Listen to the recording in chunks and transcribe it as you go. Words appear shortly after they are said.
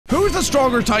who's the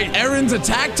stronger Titan? Eren's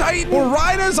attack Titan or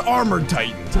Rhina's armored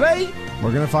Titan? Today,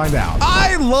 we're gonna find out.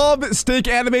 I love stick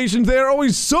animations. They're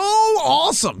always so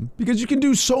awesome because you can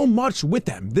do so much with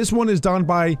them. This one is done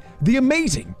by the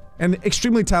amazing and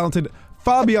extremely talented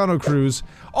Fabiano Cruz.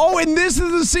 Oh, and this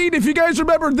is the scene, if you guys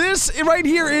remember, this right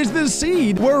here is the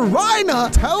scene where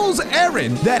Rhina tells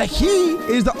Eren that he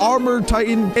is the armored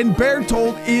Titan and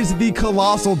Bertolt is the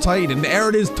colossal Titan. And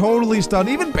Eren is totally stunned.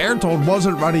 Even Bertolt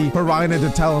wasn't ready for Rhina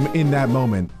to tell him in that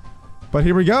moment. But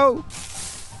here we go.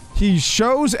 He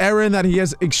shows Eren that he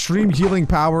has extreme healing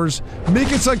powers.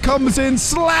 Mikasa comes in,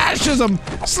 slashes him,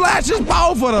 slashes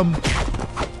both of them.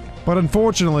 But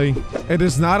unfortunately, it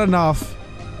is not enough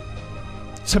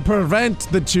to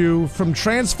prevent the two from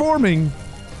transforming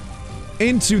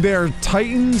into their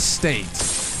Titan state.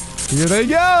 Here they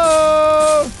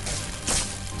go!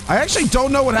 I actually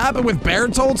don't know what happened with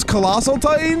Bertolt's Colossal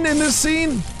Titan in this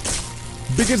scene,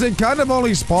 because it kind of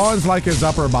only spawns like his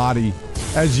upper body,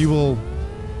 as you will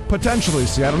potentially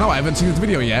see. I don't know, I haven't seen this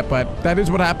video yet, but that is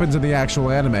what happens in the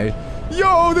actual anime.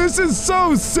 Yo, this is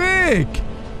so sick!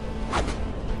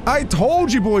 I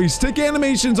told you boys, stick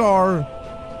animations are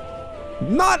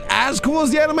not as cool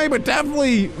as the anime, but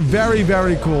definitely very,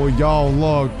 very cool. Yo,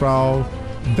 look, bro.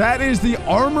 That is the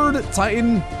armored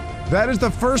Titan. That is the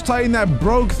first Titan that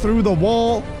broke through the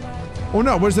wall. Oh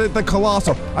no, was it the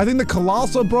Colossal? I think the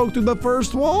Colossal broke through the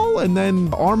first wall, and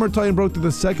then the armored Titan broke through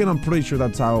the second. I'm pretty sure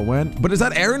that's how it went. But is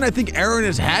that Eren? I think Eren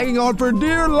is hanging on for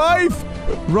dear life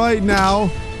right now.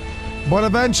 But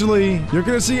eventually, you're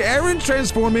gonna see Eren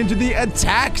transform into the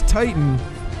Attack Titan.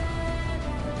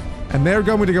 And they're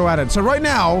going to go at it. So right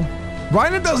now,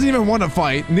 Rhina doesn't even want to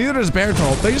fight. Neither does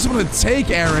Bertolt. They just want to take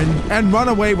Eren and run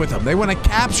away with him. They want to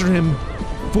capture him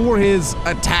for his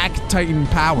Attack Titan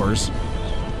powers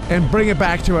and bring it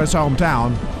back to his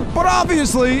hometown. But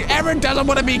obviously, Eren doesn't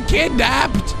want to be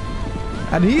kidnapped.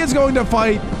 And he is going to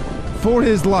fight for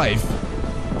his life.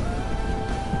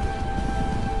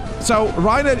 So,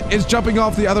 Rhina is jumping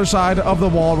off the other side of the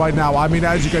wall right now. I mean,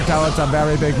 as you can tell, it's a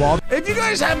very big wall. If you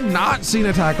guys have not seen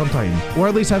Attack on Titan, or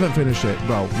at least haven't finished it,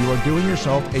 bro, you are doing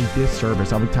yourself a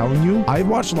disservice. I'm telling you, I've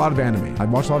watched a lot of anime. I've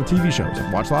watched a lot of TV shows.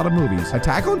 I've watched a lot of movies.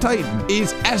 Attack on Titan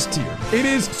is S tier. It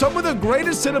is some of the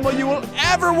greatest cinema you will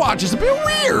ever watch. It's a bit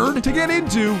weird to get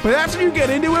into, but after you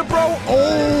get into it, bro,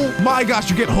 oh my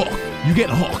gosh, you get hooked. You get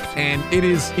hooked, and it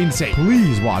is insane.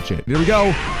 Please watch it. Here we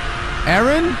go.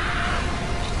 Eren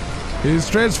is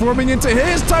transforming into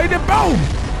his Titan. Boom!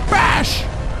 Bash!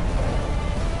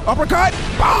 Uppercut!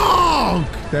 Bonk!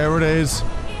 There it is.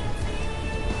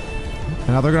 And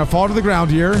now they're gonna fall to the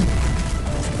ground here.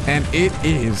 And it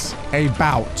is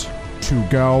about to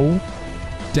go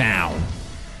down.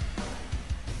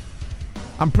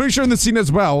 I'm pretty sure in the scene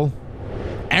as well,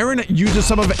 Eren uses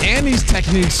some of Annie's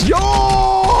techniques.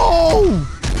 Yo!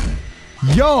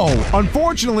 Yo,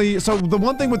 unfortunately, so the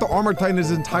one thing with the armored Titan is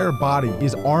his entire body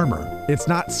is armor. It's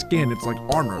not skin, it's like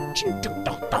armor.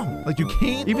 Like you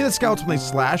can't, even the scouts when they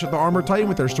slash at the armored Titan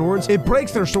with their swords, it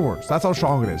breaks their swords. That's how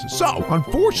strong it is. So,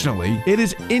 unfortunately, it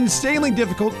is insanely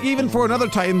difficult even for another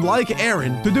Titan like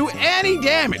Eren to do any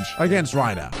damage against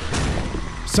Rhina.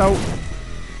 So,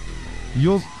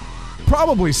 you'll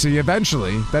probably see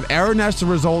eventually that Eren has to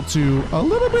resort to a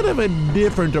little bit of a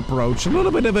different approach, a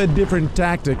little bit of a different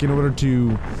tactic in order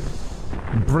to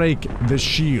break the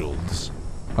shields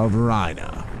of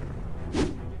Rhina.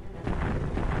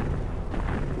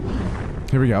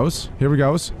 Here he goes. Here he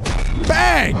goes.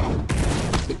 Bang!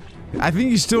 I think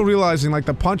he's still realizing like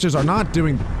the punches are not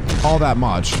doing all that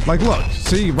much. Like look,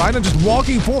 see, Rhina just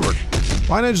walking forward.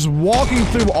 Rhina just walking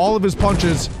through all of his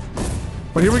punches.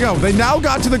 But here we go. They now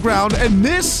got to the ground, and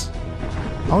this...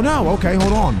 Oh, no. Okay,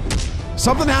 hold on.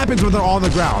 Something happens when they're on the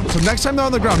ground. So next time they're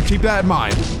on the ground, keep that in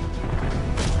mind.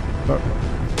 But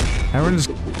Eren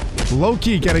is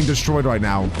low-key getting destroyed right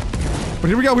now. But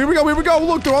here we go. Here we go. Here we go.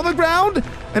 Look, they're on the ground.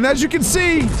 And as you can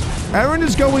see, Eren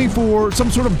is going for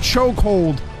some sort of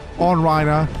chokehold on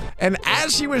Rhina. And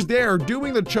as he was there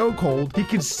doing the chokehold, he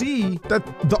could see that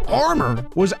the armor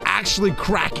was actually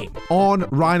cracking on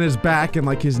Rhina's back and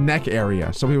like his neck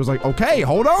area. So he was like, okay,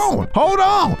 hold on, hold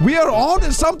on. We are on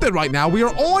to something right now. We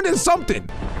are on to something.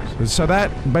 So that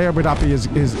may or may not be his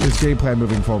game plan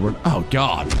moving forward. Oh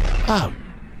God. Oh.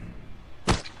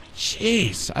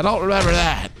 Jeez, I don't remember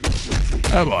that.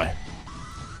 Oh boy.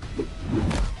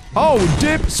 Oh,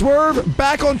 dip, swerve,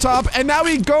 back on top, and now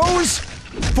he goes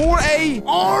for a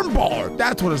arm bar.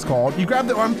 That's what it's called. You grab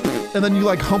the arm and then you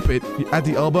like hump it at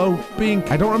the elbow.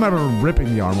 I don't remember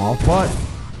ripping the arm off, but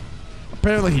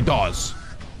apparently he does.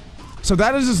 So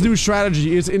that is his new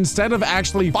strategy, is instead of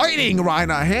actually fighting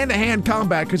Reiner hand-to-hand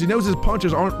combat, because he knows his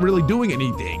punches aren't really doing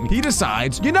anything, he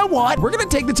decides, you know what? We're gonna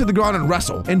take this to the ground and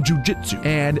wrestle and jujitsu.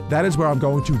 And that is where I'm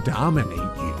going to dominate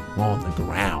you on the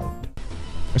ground.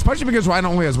 Especially because Reiner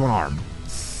only has one arm.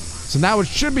 So now it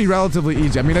should be relatively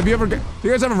easy. I mean, have you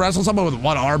guys ever wrestled someone with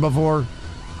one arm before?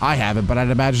 I haven't, but I'd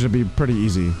imagine it'd be pretty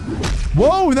easy.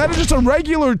 Whoa, that is just a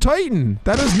regular Titan.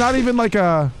 That is not even like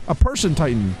a person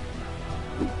Titan.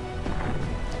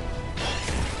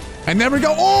 And there we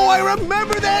go. Oh, I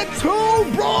remember that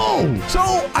too, bro. So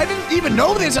I didn't even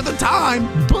know this at the time,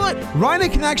 but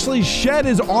Reiner can actually shed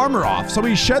his armor off. So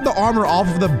he shed the armor off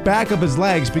of the back of his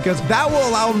legs because that will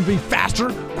allow him to be faster,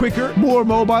 quicker, more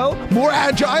mobile, more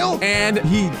agile. And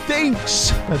he thinks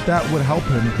that that would help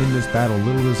him in this battle.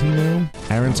 Little does he know,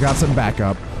 Eren's got some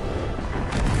backup.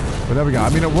 But there we go. I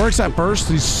mean, it works at first.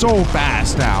 He's so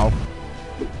fast now.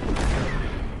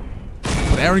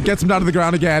 Eren gets him down to the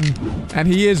ground again, and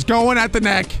he is going at the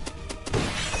neck.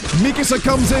 Mikasa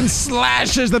comes in,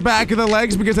 slashes the back of the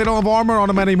legs because they don't have armor on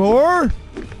him anymore.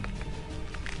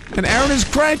 And Eren is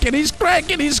cranking, he's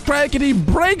cranking, he's cranking. He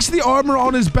breaks the armor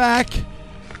on his back,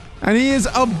 and he is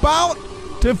about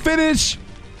to finish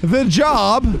the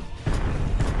job.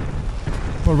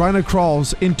 But Reiner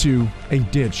crawls into a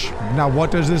ditch. Now,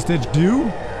 what does this ditch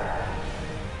do?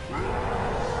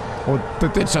 Well, the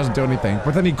ditch doesn't do anything,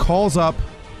 but then he calls up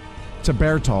to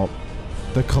Bertolt,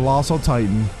 the colossal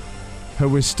Titan,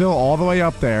 who is still all the way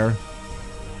up there,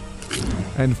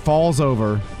 and falls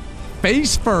over,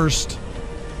 face first,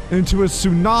 into a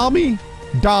tsunami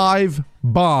dive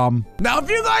bomb. Now, if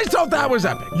you guys thought that was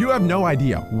epic, you have no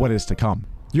idea what is to come.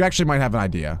 You actually might have an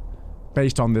idea,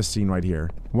 based on this scene right here.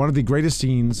 One of the greatest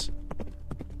scenes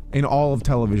in all of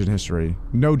television history.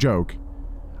 No joke.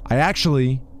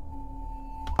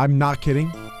 I'm not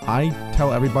kidding. I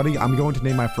tell everybody I'm going to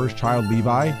name my first child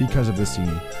Levi because of this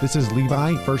scene. This is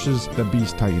Levi versus the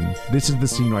Beast Titan. This is the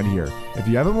scene right here. If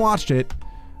you haven't watched it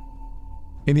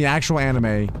in the actual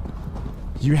anime,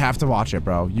 you have to watch it,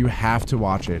 bro. You have to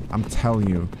watch it. I'm telling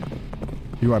you.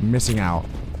 You are missing out.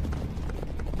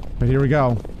 But here we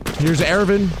go. Here's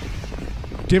Erwin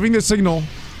giving the signal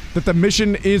that the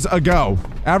mission is a go.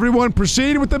 Everyone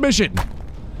proceed with the mission.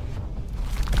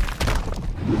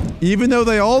 Even though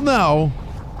they all know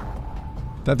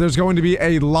that there's going to be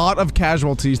a lot of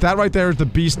casualties. That right there is the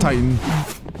Beast Titan.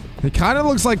 It kind of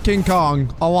looks like King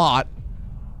Kong. A lot.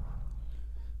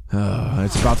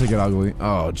 It's about to get ugly.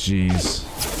 Oh, jeez.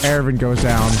 Erwin goes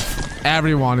down.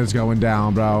 Everyone is going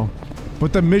down, bro.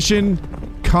 But the mission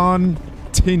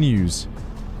continues.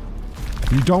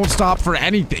 You don't stop for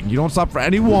anything. You don't stop for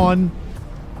anyone.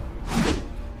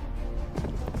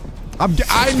 I'm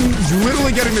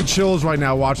literally getting the chills right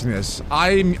now watching this.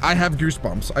 I have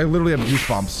goosebumps. I literally have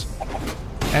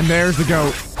goosebumps. And there's the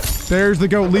goat. There's the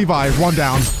goat Levi. 1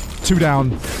 down. 2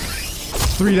 down.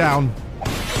 3 down.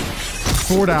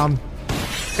 4 down.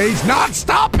 He's not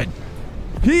stopping.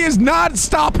 He is not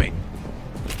stopping.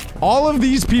 All of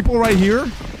these people right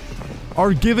here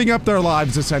are giving up their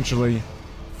lives, essentially,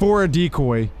 for a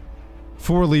decoy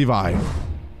for Levi.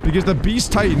 Because the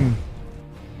Beast Titan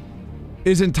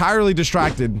is entirely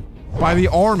distracted by the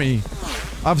army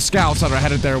of scouts that are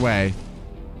headed their way.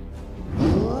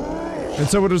 And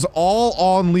so it is all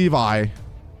on Levi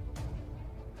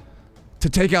to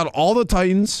take out all the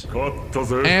Titans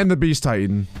and the Beast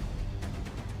Titan.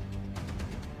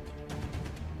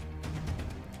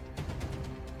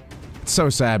 It's so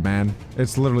sad, man.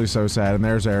 It's literally so sad. And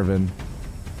there's Erwin.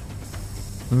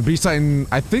 And the Beast Titan,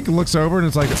 I think, looks over and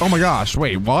it's like, oh my gosh,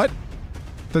 wait, what?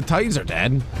 The Titans are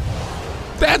dead.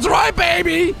 That's right,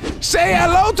 baby! Say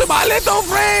hello to my little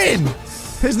friend!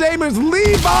 His name is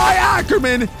Levi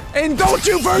Ackerman, and don't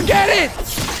you forget it!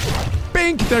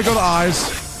 Bink! There go the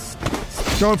eyes.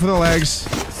 Going for the legs.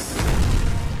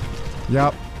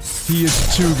 Yep. He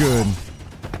is too good.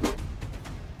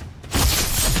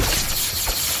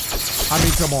 I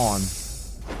mean, come on.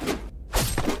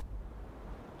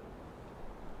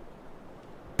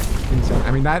 Insane.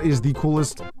 I mean, that is the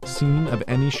coolest scene of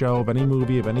any show, of any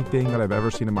movie, of anything that I've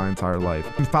ever seen in my entire life.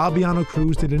 And Fabiano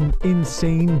Cruz did an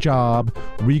insane job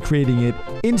recreating it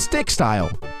in stick style.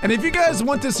 And if you guys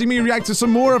want to see me react to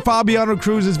some more of Fabiano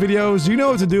Cruz's videos, you know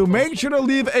what to do. Make sure to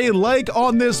leave a like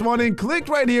on this one and click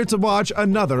right here to watch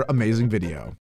another amazing video.